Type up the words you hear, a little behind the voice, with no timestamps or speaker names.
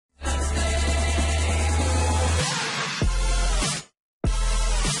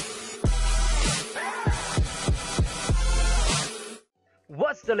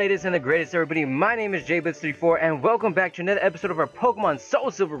What's the latest and the greatest, everybody? My name is JBits34 and welcome back to another episode of our Pokemon Soul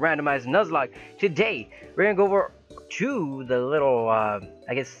Silver Randomizer Nuzlocke. Today, we're gonna go over to the little,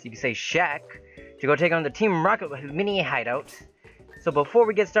 I guess you could say shack, to go take on the Team Rocket mini hideout. So before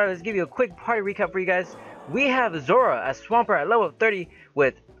we get started, let's give you a quick party recap for you guys. We have Zora, a Swamper at level 30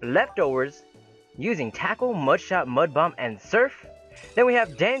 with leftovers using Tackle, Mud Shot, Mud Bomb, and Surf. Then we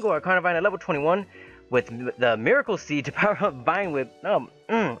have Dangle, our Carnivine at level 21 with the Miracle Seed to power up Vine Whip,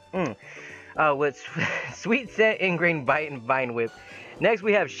 with Sweet Scent, Ingrained Bite, and Vine Whip. Next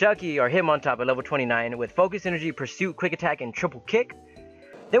we have Shucky, our Hitmontop at level 29 with Focus Energy, Pursuit, Quick Attack, and Triple Kick.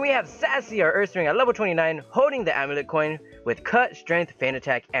 Then we have Sassy, our Earthring at level 29 holding the Amulet Coin with Cut, Strength, Feint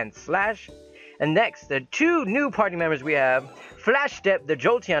Attack, and Slash. And next, the two new party members we have, Flash Step, the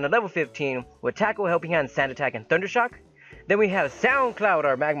Jolteon at level 15 with Tackle, Helping Hand, Sand Attack, and Thundershock. Then we have SoundCloud,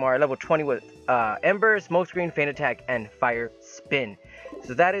 our Magmar at level 20 with Ember, Smokescreen, Feint Attack, and Fire Spin.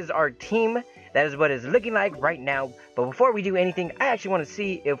 So that is our team. That is what it's looking like right now. But before we do anything, I actually want to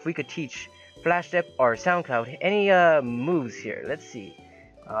see if we could teach Flash Step or SoundCloud any moves here. Let's see.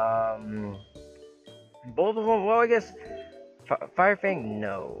 Both of them, well, I guess Fire Fang,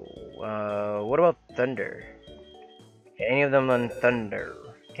 no. What about Thunder? Can any of them learn Thunder?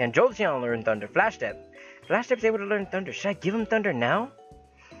 Can Jolteon learn Thunder? Flash Step. Flash Step's able to learn Thunder. Should I give him Thunder now?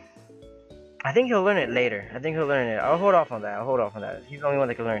 I think he'll learn it later. I'll hold off on that. He's the only one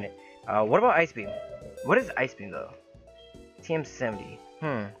that can learn it. What about Ice Beam? What is Ice Beam though? TM70.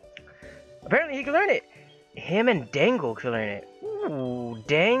 Apparently he can learn it. Him and Dangle can learn it. Ooh,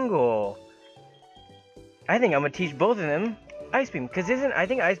 Dangle. I think I'm gonna teach both of them Ice Beam, because I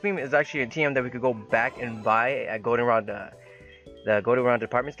think Ice Beam is actually a TM that we could go back and buy at Goldenrod, the Goldenrod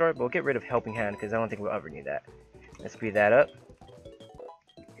department store. But we'll get rid of Helping Hand because I don't think we'll ever need that. Let's speed that up.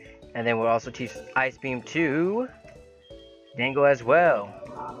 And then we'll also teach Ice Beam to Dangle as well.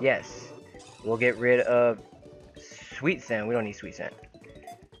 Yes. We'll get rid of Sweet Scent. We don't need Sweet Scent.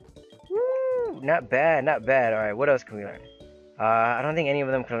 Woo! Not bad, not bad. Alright, what else can we learn? I don't think any of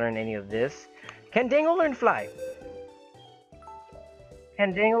them can learn any of this. Can Dangle learn Fly?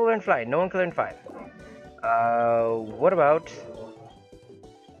 Can Dangle learn Fly? No one can learn Fly. What about...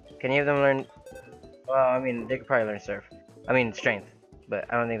 Can any of them learn... Well, I mean, they could probably learn Surf. I mean, Strength. But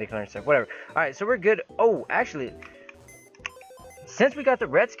I don't think they can learn Surf. Whatever. Alright, so we're good. Oh, actually... Since we got the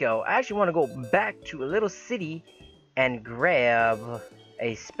red scale, I actually want to go back to a little city and grab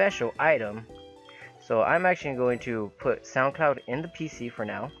a special item. So I'm actually going to put SoundCloud in the PC for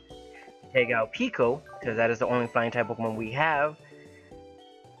now. Take out Pico, because that is the only flying type Pokemon we have.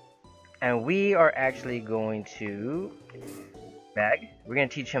 And we are actually going to Bag. We're going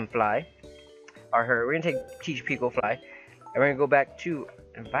to teach him Fly. Or her. We're going to teach Pico Fly. And we're going to go back to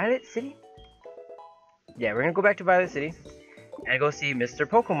Violet City? Yeah, we're going to go back to Violet City. And go see Mr.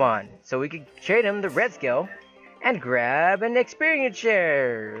 Pokemon. So we can trade him the red scale. And grab an experience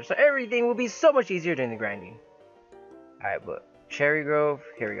share. So everything will be so much easier during the grinding. Alright, but Cherry Grove.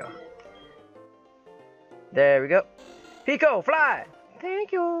 Here we go. There we go. Pico, fly!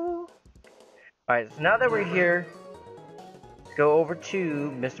 Thank you! Alright, so now that we're here, let's go over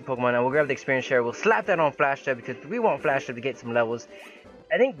to Mr. Pokemon and we'll grab the experience share. We'll slap that on Flash Step because we want Flash Step to get some levels.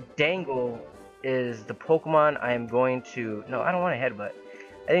 I think Dangle is the Pokemon I'm going to... No, I don't want to headbutt.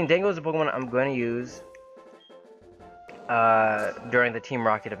 I think Dangle is the Pokemon I'm going to use during the Team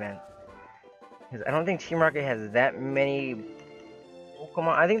Rocket event. Because I don't think Team Rocket has that many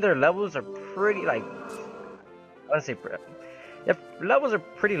Pokemon. I think their levels are pretty, like... I want to say... Their levels are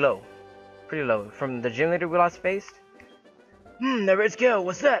pretty low. Pretty low. From the gym leader we last faced. The red scale,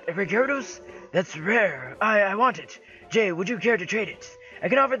 what's that? A rare Gyarados? That's rare. I want it. Jay, would you care to trade it? I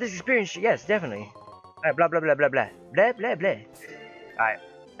can offer this experience. Yes, definitely. Alright, blah, blah, blah, blah, blah. Blah, blah, blah. Alright,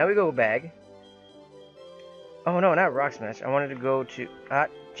 now we go Bag. Oh, no, not Rock Smash. I wanted to go to...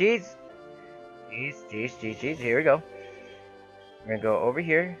 Jeez. Jeez. Here we go. We're going to go over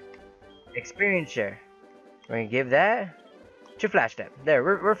here. Experience share. We're going to give that to Flash Step. There,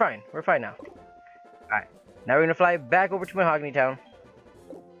 we're fine. We're fine now. Alright, now we're going to fly back over to Mahogany Town.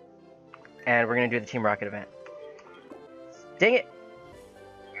 And we're going to do the Team Rocket event. Dang it!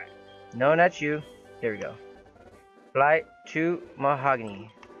 No, not you. Here we go. Fly to Mahogany.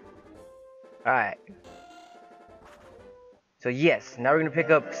 Alright. So yes, now we're going to pick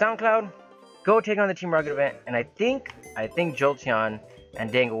up SoundCloud. Go take on the Team Rocket event. And I think Jolteon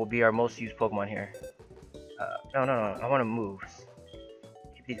and Dangle will be our most used Pokemon here. No. I want to move.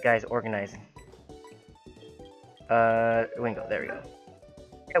 Keep these guys organizing. Wingo. There we go.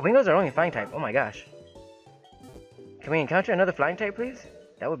 Yeah, Wingos are only flying type. Oh my gosh. Can we encounter another flying type, please?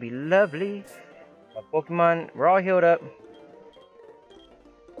 That would be lovely. Pokemon, we're all healed up.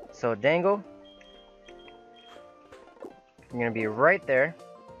 So Dangle, you're gonna be right there.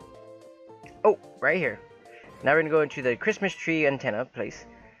 Oh, right here. Now we're gonna go into the Christmas tree antenna place.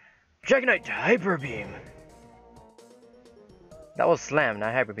 Dragonite Hyper Beam. That was Slam,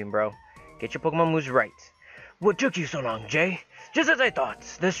 not Hyper Beam, bro. Get your Pokemon moves right. What took you so long, Jay? Just as I thought,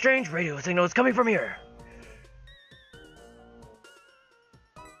 the strange radio signal is coming from here.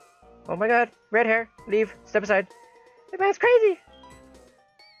 Oh my god, red hair, leave, step aside. That man's crazy.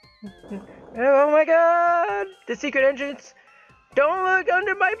 Oh my god, the secret entrance. Don't look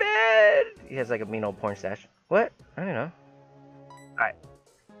under my bed. He has like a mean old porn stash. What? I don't know. Alright,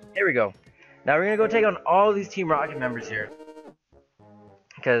 here we go. Now we're gonna go take on all these Team Rocket members here.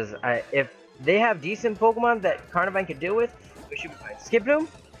 Because if they have decent Pokemon that Carnivine can deal with, we should be fine. Skiploom?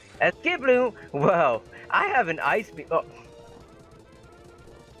 And Skiploom, well, I have an Ice Beam. Oh.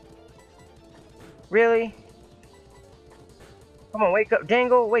 Really? Come on, wake up.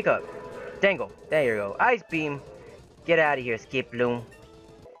 Dangle, wake up. Dangle, there you go. Ice Beam. Get out of here, Skiploom.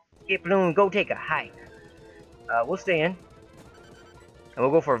 Skiploom, go take a hike. We'll stay in. And we'll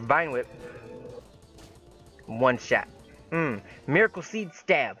go for a Vine Whip. One shot. Miracle Seed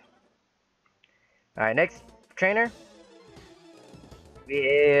Stab. Alright, next trainer. We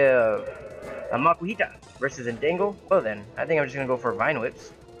have a Makuhita versus a Dangle. Well then, I think I'm just gonna go for Vine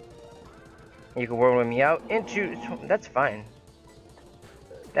Whips. You can whirl me out into... That's fine.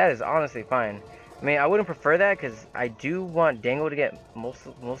 That is honestly fine. I mean, I wouldn't prefer that because I do want Dangle to get most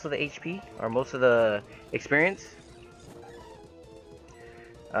of the HP or most of the experience.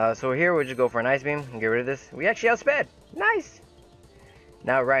 So here we'll just go for an Ice Beam and get rid of this. We actually outsped. Nice.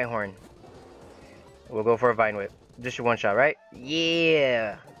 Now Rhyhorn. We'll go for a Vine Whip. Just a one shot, right?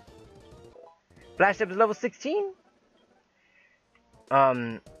 Yeah. Flash Step is level 16.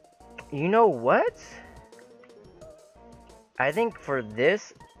 You know what? I think for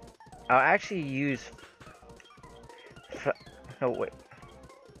this, I'll actually use... No, wait.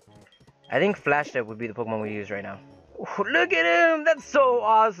 I think Flash Step would be the Pokemon we use right now. Ooh, look at him! That's so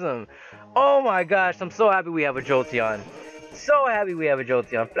awesome! Oh my gosh, I'm so happy we have a Jolteon. So happy we have a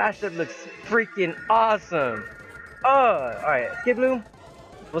Jolteon. Flash Step looks freaking awesome. Oh, alright. Skiploom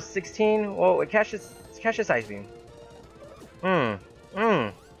was 16. Whoa, catch this Ice Beam.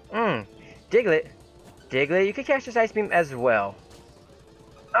 Diglett. Diglett, you can catch this Ice Beam as well.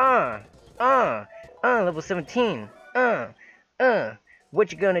 Level 17.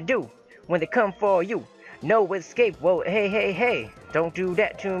 What you gonna do when they come for you? No escape. Whoa, hey. Don't do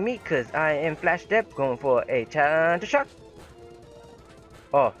that to me, cause I am Flash Step going for a time to shock.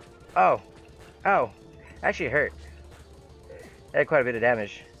 Oh. Actually hurt. That had quite a bit of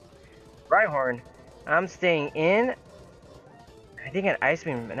damage. Rhyhorn, I'm staying in. I think an Ice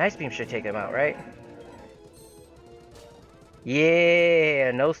Beam should take him out, right?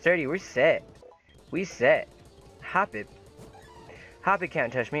 Yeah, no sturdy. We're set. We set. Hop it. Hop it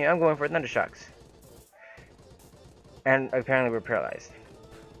can't touch me. I'm going for Thunder Shocks. And apparently we're paralyzed.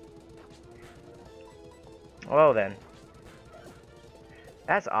 Well then.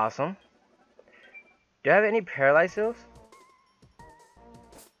 That's awesome. Do I have any paralyzed heals?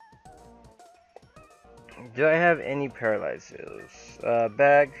 Do I have any paralyzed heals?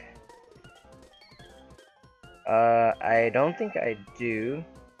 Bag. I don't think I do.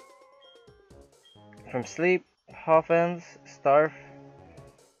 From sleep, Hoffens, Starf.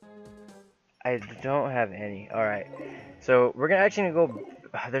 I don't have any. Alright. So we're gonna actually go.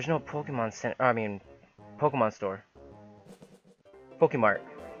 There's no Pokemon center. I mean, Pokemon store. Pokemart.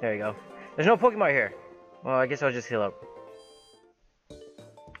 There you go. There's no Pokemart here. Well, I guess I'll just heal up.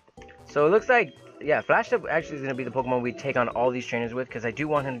 So it looks like, yeah, Flash Step actually is gonna be the Pokemon we take on all these trainers with, because I do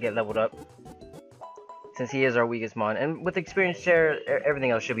want him to get leveled up, since he is our weakest mon. And with experience share,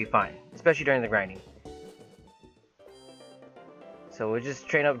 everything else should be fine, especially during the grinding. So we'll just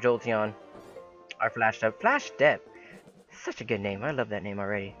train up Jolteon, our Flash Step. Flash Step, such a good name. I love that name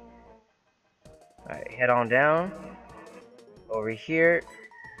already. All right, head on down over here.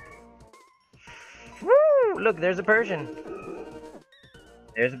 Woo! Look, there's a Persian.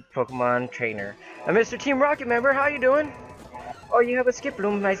 There's a Pokemon trainer. A Mr. Team Rocket member, how you doing? Oh, you have a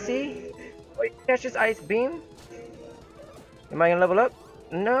Skiploom, I see. Oh, you catch this Ice Beam? Am I gonna level up?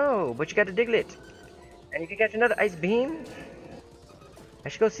 No, but you got a Diglett. And you can catch another Ice Beam? I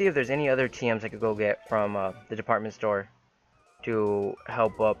should go see if there's any other TMs I could go get from the department store to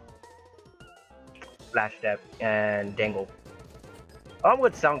help up Flash Step and Dangle. Oh, I'm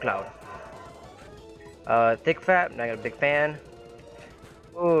with SoundCloud. Thick Fat, not a big fan.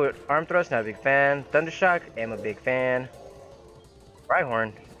 Ooh, Arm Thrust, not a big fan. Thundershock, am a big fan.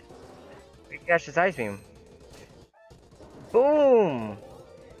 Rhyhorn. We can catch this Ice Beam. Boom!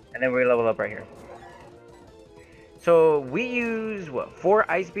 And then we level up right here. So we use what, 4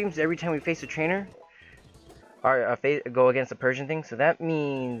 ice beams every time we face a trainer, or go against the Persian thing. So that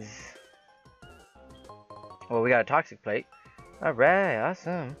means, well, we got a toxic plate. All right,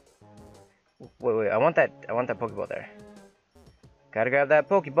 awesome. Wait, I want that Pokeball there. Gotta grab that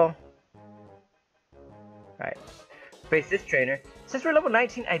Pokeball. Alright. Face this trainer. Since we're level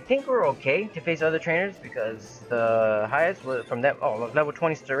 19, I think we're okay to face other trainers because the highest was from that. Oh, level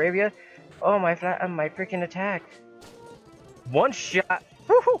 20 Staravia. Oh, my freaking attack. One shot.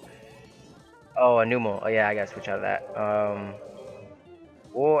 Woohoo! Oh, a Numo. Oh yeah, I gotta switch out of that.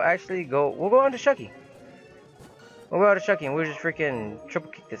 We'll go on to Shucky. We'll go on to Shucky and we'll just freaking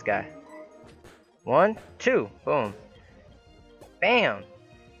triple kick this guy. 1, 2, boom. Bam!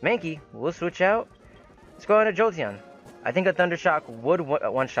 Mankey, we'll switch out. Let's go on to Jolteon. I think a Thunder Shock would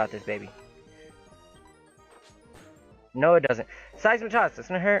one-shot this baby. No, it doesn't. Seismitoss, that's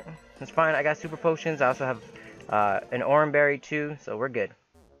gonna hurt. It's fine, I got super potions. I also have an Oran Berry too, so we're good.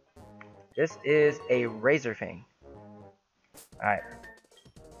 This is a Razor Fang. Alright.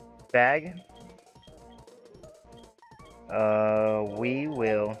 Bag. We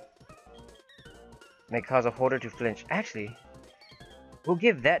will cause a holder to flinch. Actually, we'll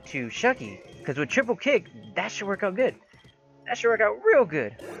give that to Shucky, because with triple kick, that should work out good. That should work out real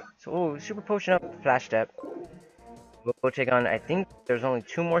good. So we'll super potion up, flash step. We'll take on, I think there's only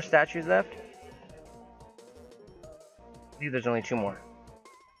 2 more statues left. I believe there's only 2 more.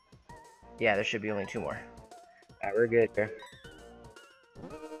 Yeah, there should be only 2 more. Alright, we're good here.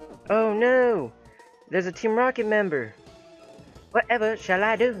 Oh no! There's a Team Rocket member! Whatever shall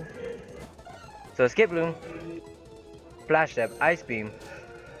I do? So Skip Bloom, Flash Step, Ice Beam.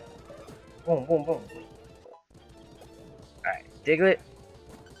 Boom, boom, boom. Alright, Diglett,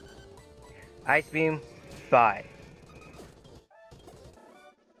 Ice Beam, bye.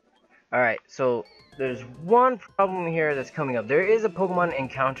 Alright, so there's one problem here that's coming up. There is a Pokemon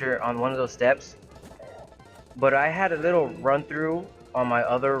encounter on one of those steps, but I had a little run through on my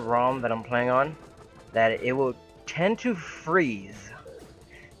other ROM that I'm playing on that it will tend to freeze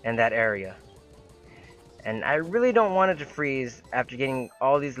in that area. And I really don't want it to freeze after getting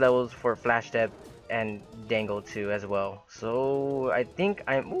all these levels for Flash Step and Dangle too as well. So I think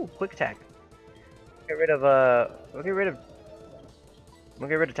I'm quick attack. We'll get rid of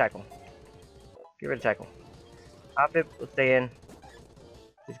tackle. Get rid of tackle. Hop it, we'll stay in.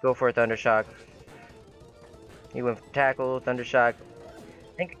 Just go for a Thunder Shock. He went for tackle, Thunder Shock.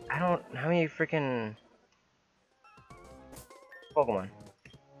 How many freaking Pokemon?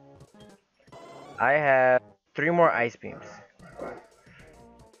 I have 3 more Ice Beams.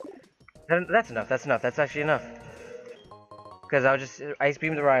 That's enough. That's actually enough. Because I'll just Ice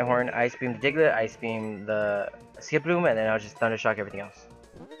Beam the Rhyhorn, Ice Beam the Diglett, Ice Beam the Skiploom, and then I'll just Thunder Shock everything else.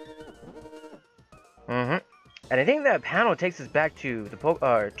 And I think that panel takes us back to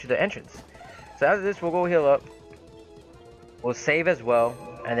the entrance. So after this, we'll go heal up. We'll save as well,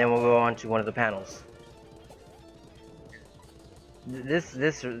 and then we'll go on to one of the panels.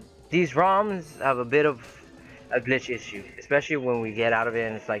 These ROMs have a bit of a glitch issue, especially when we get out of it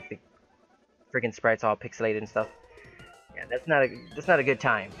and it's like the freaking sprites all pixelated and stuff. Yeah, that's not a good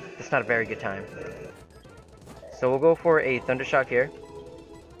time. That's not a very good time. So we'll go for a Thunder Shock here.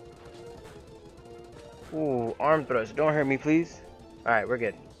 Ooh, arm thrust. Don't hurt me, please. Alright, we're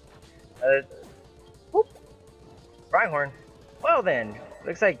good. Whoop. Rhyhorn. Well then,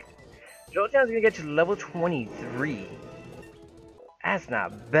 looks like Jolteon's gonna get to level 23. That's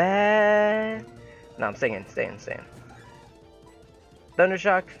not bad. No, I'm staying. Thunder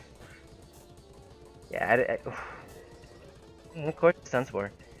Shock. Yeah, of course, Sunspore.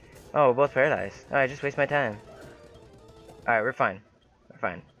 Oh, we're both paralyzed. Alright, just waste my time. Alright, we're fine.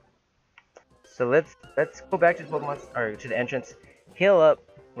 So let's go back to the Pokemon, or to the entrance. Heal up.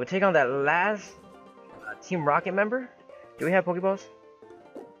 We'll take on that last Team Rocket member. Do we have Pokeballs?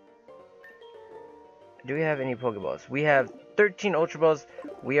 Do we have any Pokeballs? We have 13 Ultra Balls.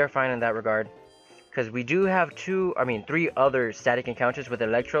 We are fine in that regard. Because we do have 3 other static encounters with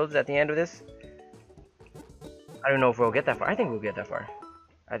Electrodes at the end of this. I don't know if we'll get that far. I think we'll get that far.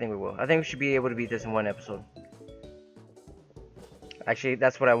 I think we will. I think we should be able to beat this in one episode. Actually,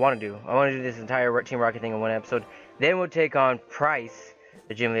 that's what I want to do. I want to do this entire Team Rocket thing in one episode. Then we'll take on Price,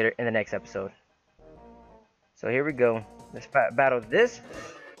 the gym leader, in the next episode. So here we go. Let's battle this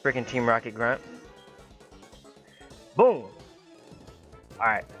freaking Team Rocket grunt. Boom!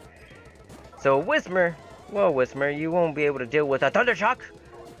 Alright. So Whismur, well Whismur, you won't be able to deal with a Thunder Shock.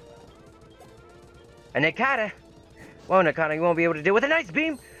 A Nikata, well Nikata, you won't be able to deal with an Ice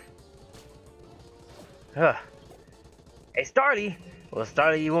Beam. A Starly, Well,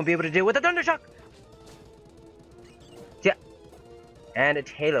 Starly, you won't be able to deal with the Thunder Shock. Yeah. And it's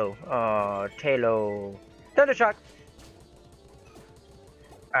Halo. Oh, Halo. Thunder Shock.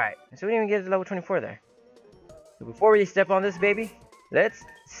 Alright, so we didn't even get to level 24 there. So before we step on this baby, let's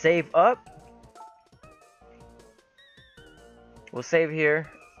save up. We'll save here,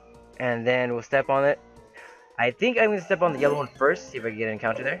 and then we'll step on it. I think I'm gonna step on the yellow one first, see if I can get an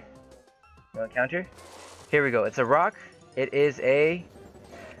encounter there. No encounter. Here we go. It's a rock. It is a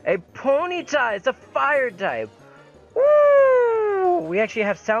Ponyta. It's a fire type. Woo! We actually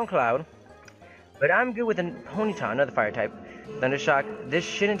have SoundCloud, but I'm good with a Ponyta, another fire type. Thundershock. This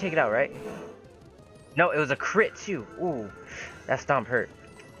shouldn't take it out, right? No, it was a crit too. Ooh, that stomp hurt.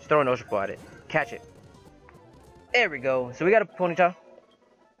 Just throw an Ocean Ball at it. Catch it. There we go. So we got a Ponyta.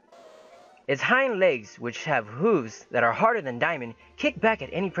 Its hind legs, which have hooves that are harder than diamond, kick back at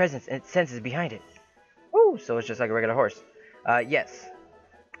any presence it senses behind it. Ooh, so it's just like a regular horse. Yes.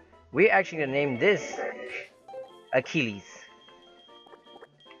 We're actually gonna name this Achilles.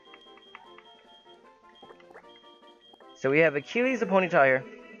 So we have Achilles the Ponyta here.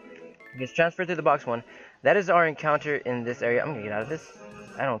 He gets transferred to the box 1. That is our encounter in this area. I'm gonna get out of this.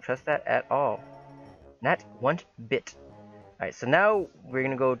 I don't trust that at all. Not one bit. Alright, so now we're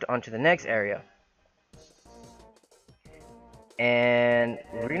gonna go on to the next area. And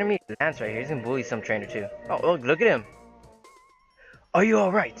we're gonna meet Lance right here. He's gonna bully some trainer too. Oh, look at him. Are you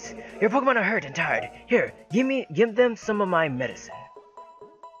alright? Your Pokemon are hurt and tired. Here, give them some of my medicine.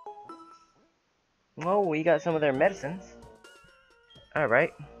 Well, we got some of their medicines.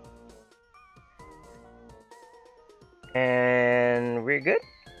 Alright. And we're good?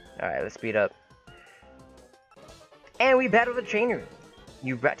 Alright, let's speed up. And we battle the trainer.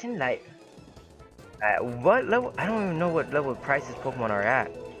 You rotten light. What level? I don't even know what level Price's Pokemon are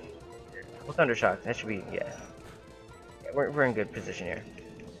at. Well, Thundershock. That should be, yeah. We're in good position here.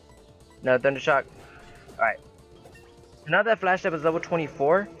 No, Thundershock. Alright. So now that Flash Step is level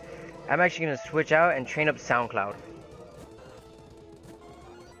 24, I'm actually going to switch out and train up SoundCloud.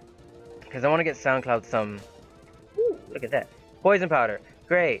 Because I want to get SoundCloud some... Ooh, look at that. Poison powder.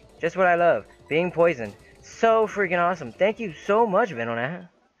 Great. Just what I love. Being poisoned. So freaking awesome. Thank you so much, Venona.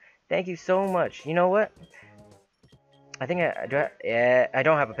 Thank you so much. You know what? I think I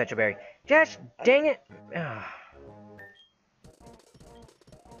don't have a Petra Berry. Gosh, dang it. Ugh.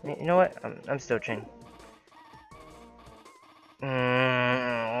 You know what? I'm still training. Well,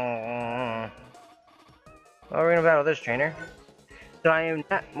 we're gonna battle this trainer. So I am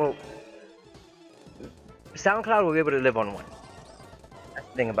not. Well, SoundCloud will be able to live on 1. That's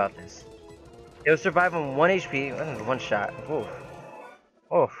the thing about this. It will survive on 1 HP. That's 1 shot. Oof.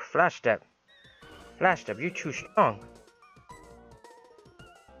 Oh, Flash Step. Flash Step, you're too strong.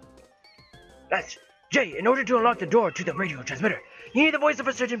 That's Jay. In order to unlock the door to the radio transmitter, you need the voice of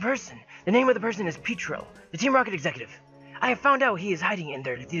a certain person. The name of the person is Petro, the Team Rocket executive. I have found out he is hiding in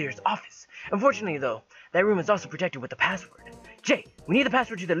their leader's office. Unfortunately, though, that room is also protected with a password. Jay, we need the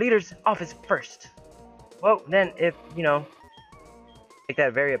password to the leader's office first. Well, then, if, you know, make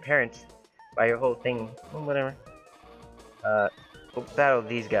that very apparent by your whole thing, well, whatever. We'll battle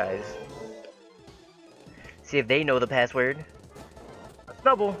these guys. See if they know the password.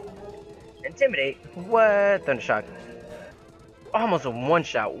 Snubble. Intimidate. What? Thundershock. Almost a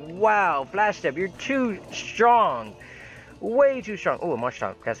 1-shot. Wow, Flash Step, you're too strong. Way too strong. Oh, a March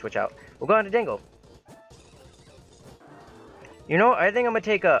Stomp. Gotta switch out. We'll go on to Dangle. You know, I think I'm gonna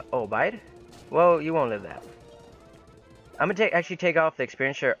take a... Oh, Bide? Well, you won't live that. I'm gonna actually take off the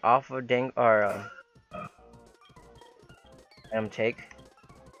experience share off of Dangle, or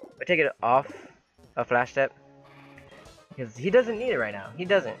take it off of Flash Step because he doesn't need it right now. He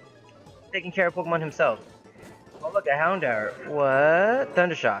doesn't. He's taking care of Pokemon himself. Oh, look, a Houndour. What?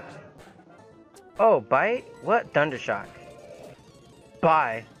 Thundershock. Oh, Bite? What? Thundershock.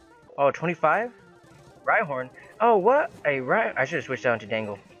 Bye. Oh, 25? Rhyhorn. Oh, what? I should have switched down to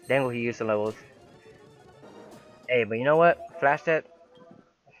Dangle. Dangle, he used the levels. Hey, but you know what? Flash Step,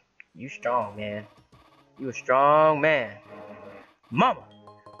 you strong, man. You a strong man. Mama,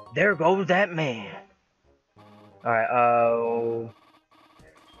 there goes that man. Alright,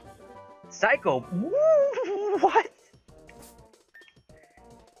 Psycho. Woo, what?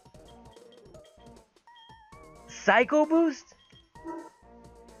 Psycho Boost?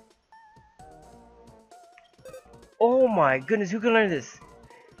 Oh my goodness, who can learn this?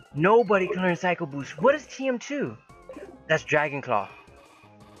 Nobody can learn Psycho Boost. What is TM2? That's Dragon Claw.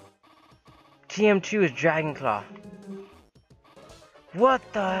 TM2 is Dragon Claw. What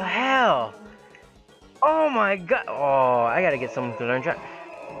the hell? Oh my god. Oh, I gotta get someone to learn Dragon.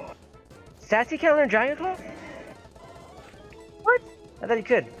 Sassy can't learn Dragon Claw? What? I thought you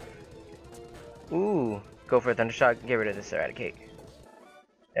could. Ooh, go for a Thunder Shock. Get rid of this Eradicate.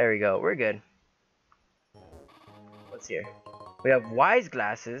 There we go. We're good. What's here? We have Wise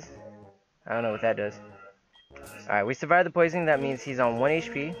Glasses. I don't know what that does. Alright, we survived the poisoning. That means he's on 1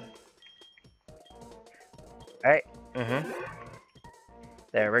 HP. Alright.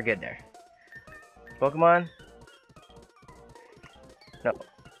 There, we're good there. Pokemon. No.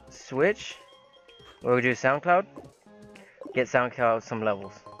 Switch. What we do? SoundCloud. Get SoundCloud some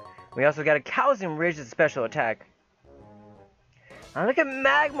levels. We also got a Calcium Ridge as a special attack. Now look at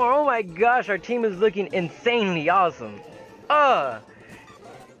Magmar. Oh my gosh, our team is looking insanely awesome.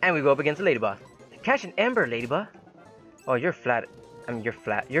 And we go up against a Ladybug. Catch an Ember, Ladybug. Oh, you're flat. I mean, you're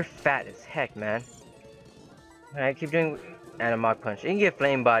flat. You're fat as heck, man. Alright, keep doing. And a Mach Punch. You can get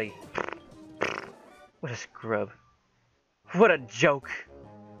Flame Body. What a scrub. What a joke.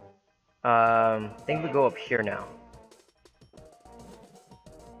 I think we go up here now.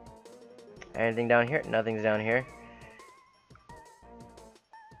 Anything down here? Nothing's down here.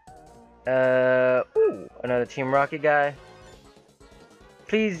 Ooh, another Team Rocket guy.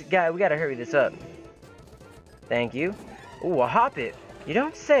 Please, guy, we gotta hurry this up. Thank you. Ooh, a Hoppip. You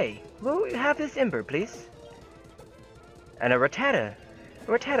don't say. Will we have this Ember, please? And a Rattata.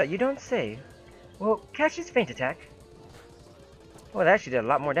 Rattata, you don't say. Well, catch his Feint Attack. Well, that actually did a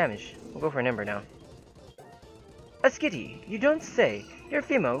lot more damage. We'll go for an Ember now. A Skitty. You don't say. You're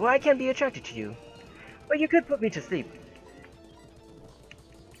female. Well, I can't be attracted to you. But you could put me to sleep.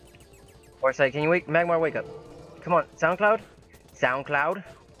 Foresight, can you wake Magmar? Wake up. Come on, SoundCloud. SoundCloud.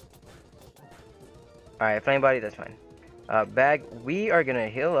 Alright, Flame Body, that's fine. Bag, we are gonna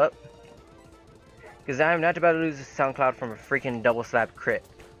heal up. Because I'm not about to lose SoundCloud from a freaking double slap crit.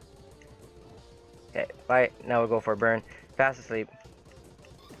 Okay, fight. Now we'll go for a burn. Fast asleep.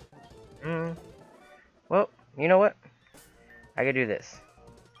 Well, you know what? I could do this.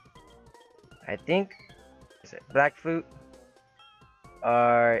 I think. Is it Black Flute?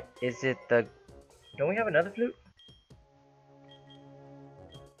 Or is it the. Don't we have another flute?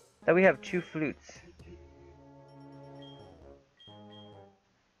 That we have 2 flutes.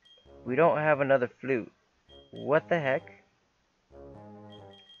 We don't have another flute. What the heck?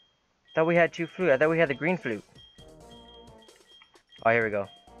 Thought we had 2 flutes. I thought we had the green flute. Oh, here we go.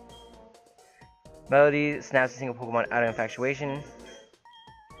 Melody snaps a single Pokemon out of infatuation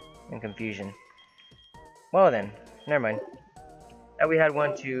and confusion. Well then, never mind. Thought we had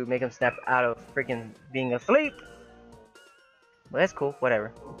one to make him snap out of freaking being asleep. Well, that's cool.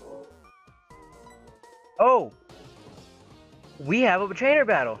 Whatever. Oh, we have a trainer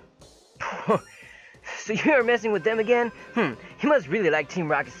battle. So you're messing with them again? He must really like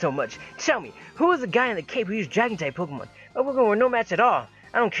Team Rocket so much. Tell me, who was the guy in the cape who used Dragon-type Pokemon? My Pokemon were no match at all.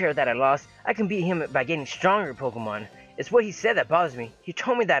 I don't care that I lost. I can beat him by getting stronger Pokemon. It's what he said that bothers me. He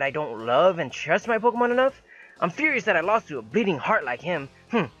told me that I don't love and trust my Pokemon enough. I'm furious that I lost to a bleeding heart like him.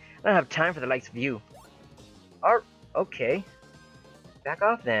 I don't have time for the likes of you. Okay. Back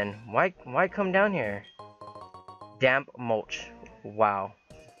off then. Why come down here? Damp mulch. Wow.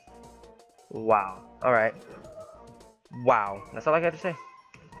 Wow. Alright. Wow. That's all I got to say.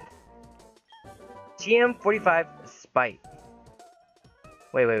 TM45 Spite.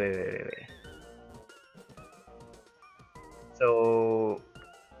 Wait. So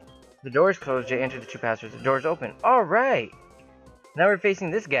the door is closed. Jay entered the 2 passwords. The door is open. Alright. Now we're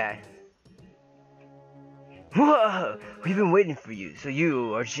facing this guy. Whoa! We've been waiting for you. So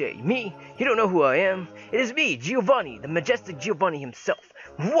you are Jay. Me? You don't know who I am? It is me, Giovanni, the majestic Giovanni himself.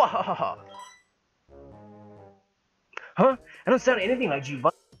 Whoa! Huh? I don't sound anything like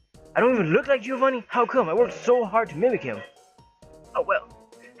Giovanni. I don't even look like Giovanni. How come? I worked so hard to mimic him. Oh well.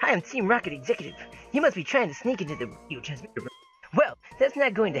 I am Team Rocket Executive. You must be trying to sneak into the radio transmitter room. Well, that's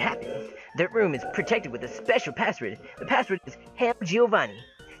not going to happen. That room is protected with a special password. The password is Hail Giovanni.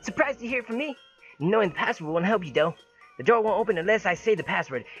 Surprised to hear from me? Knowing the password won't help you though. The door won't open unless I say the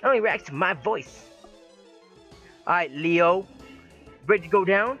password. It only reacts to my voice. Alright, Leo. Ready to go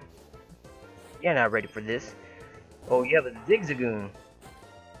down? You're not ready for this. Oh, you have a Zigzagoon.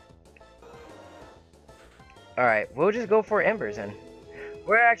 Alright, we'll just go for Embers then.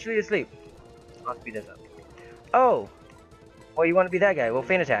 We're actually asleep. I'll speed this up. Oh! Oh, you want to be that guy? We'll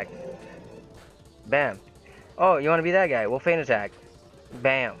Feint Attack. Bam. Oh, you want to be that guy? We'll Feint Attack.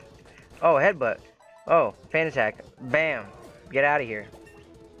 Bam. Oh, Headbutt. Oh, Feint Attack. Bam. Get out of here.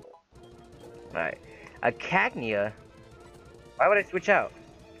 Alright. A Cacnea? Why would I switch out?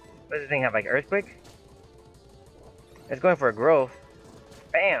 What does this thing have, like Earthquake? It's going for a growth.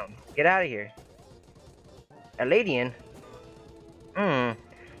 Bam. Get out of here. A Ladian?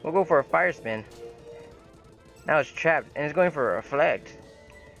 We'll go for a Fire Spin. Now it's trapped, and it's going for a reflect.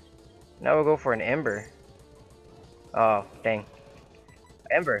 Now we'll go for an ember. Oh, dang.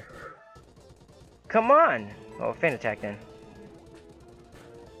 Ember. Come on! Oh, faint attack then.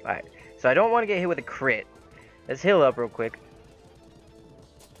 Alright, so I don't want to get hit with a crit. Let's heal up real quick.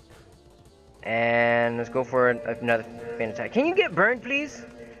 And let's go for another faint attack. Can you get burned, please?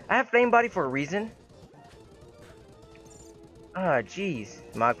 I have flame body for a reason. Ah, jeez.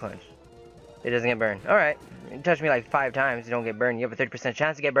 Mod punch. It doesn't get burned. Alright. You touch me like 5 times, you don't get burned. You have a 30%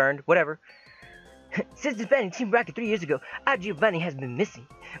 chance to get burned. Whatever. Since disbanding Team Rocket 3 years ago, our Giovanni has been missing.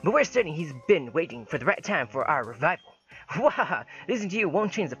 But we're certain he's been waiting for the right time for our revival. Wahaha! Listening to you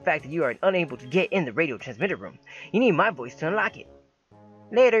won't change the fact that you are unable to get in the radio transmitter room. You need my voice to unlock it.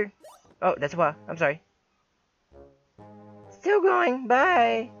 Later. Oh, that's a while. I'm sorry. Still going.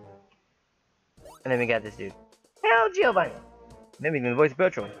 Bye. And then we got this dude. Hell, Giovanni. Maybe even voice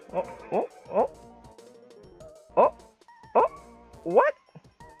Beltro. Oh, oh, oh. Oh, oh. What?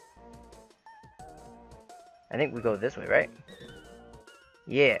 I think we go this way, right?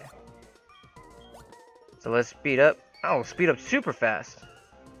 Yeah. So let's speed up. Oh, speed up super fast.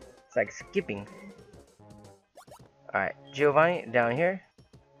 It's like skipping. Alright, Giovanni down here.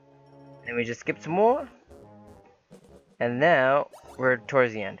 And we just skip some more. And now we're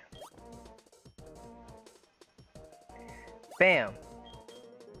towards the end. Bam.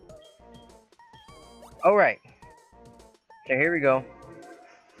 Alright. So here we go.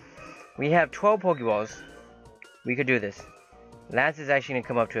 We have 12 Pokeballs. We could do this. Lance is actually gonna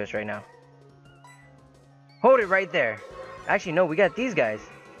come up to us right now. Hold it right there. Actually, no, we got these guys.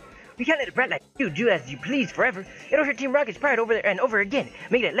 We can't let a brat like you do as you please forever. It'll hurt Team Rocket's pride over there and over again.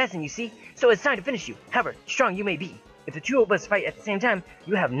 Make it a lesson, you see. So it's time to finish you. However strong you may be. If the two of us fight at the same time,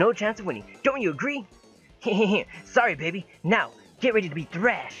 you have no chance of winning. Don't you agree? Sorry, baby. Now, get ready to be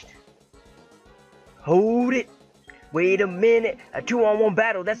thrashed. Hold it. Wait a minute. A 2-on-1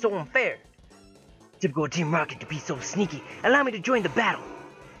 battle, that's so unfair. Typical Team Rocket to be so sneaky. Allow me to join the battle.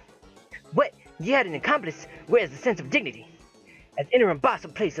 What? You had an accomplice? Where's the sense of dignity? As interim boss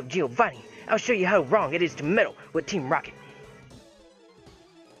in place of Giovanni, I'll show you how wrong it is to meddle with Team Rocket.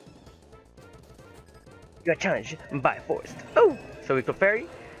 You are challenged by force. Oh, so we Clefairy?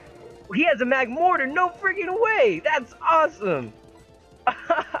 He has a Mag Mortar, no freaking way! That's awesome!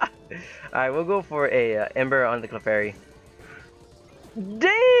 Alright, we'll go for a Ember on the Clefairy.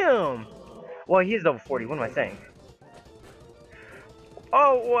 Damn! Well, he's level 40, what am I saying?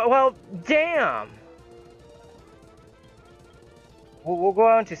 Oh, well, damn! We'll go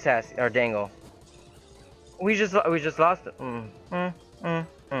on to Sassy, or Dangle. We just lost it.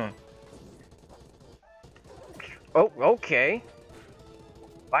 Oh, okay.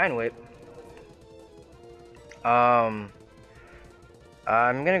 Vine Whip. I'm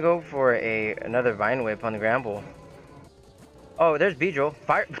gonna go for another Vine Whip on the Gramble. Oh, there's Beedrill.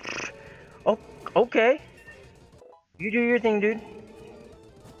 Fire. Oh, okay. You do your thing, dude.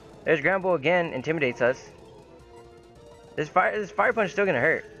 There's Gramble again. Intimidates us. This fire punch is still gonna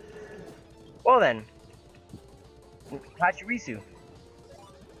hurt. Well then. Pachirisu.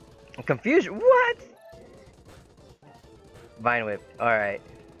 Confusion. What? Vine Whip. Alright.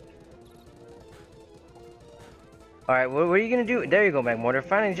 Alright, what are you gonna do? There you go, Magmortar.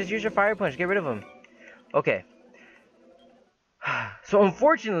 Finally, just use your fire punch. Get rid of him. Okay. So,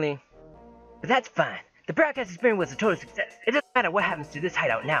 unfortunately, but that's fine. The broadcast experience was a total success. It doesn't matter what happens to this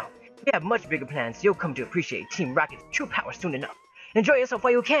hideout now. We have much bigger plans. You'll come to appreciate Team Rocket's true power soon enough. Enjoy yourself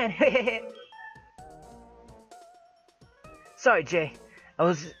while you can. Sorry, Jay.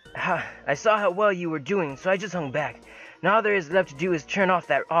 I saw how well you were doing, so I just hung back. Now all there is left to do is turn off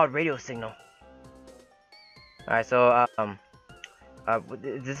that odd radio signal. Alright, so,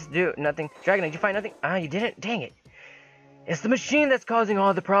 this do nothing. Dragon, did you find nothing? Ah, you didn't? Dang it. It's the machine that's causing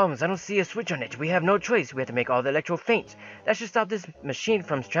all the problems. I don't see a switch on it. We have no choice. We have to make all the electro faint. That should stop this machine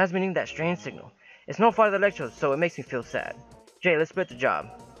from transmitting that strange signal. It's no fault of the electrodes, so it makes me feel sad. Jay, let's split the job.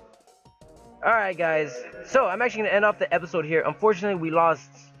 Alright, guys. So, I'm actually going to end off the episode here. Unfortunately, we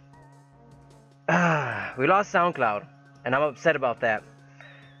lost SoundCloud. And I'm upset about that.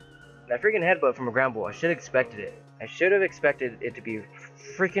 That freaking headbutt from a Gramble. I should have expected it. I should have expected it to be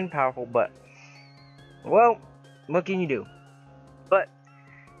freaking powerful, but... well, what can you do? But,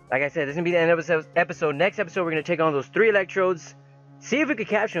 like I said, this is going to be the end of this episode. Next episode, we're going to take on those 3 electrodes. See if we can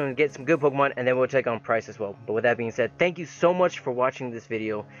capture them and get some good Pokemon. And then we'll take on Price as well. But with that being said, thank you so much for watching this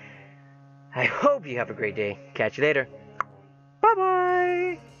video. I hope you have a great day. Catch you later.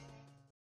 Bye-bye.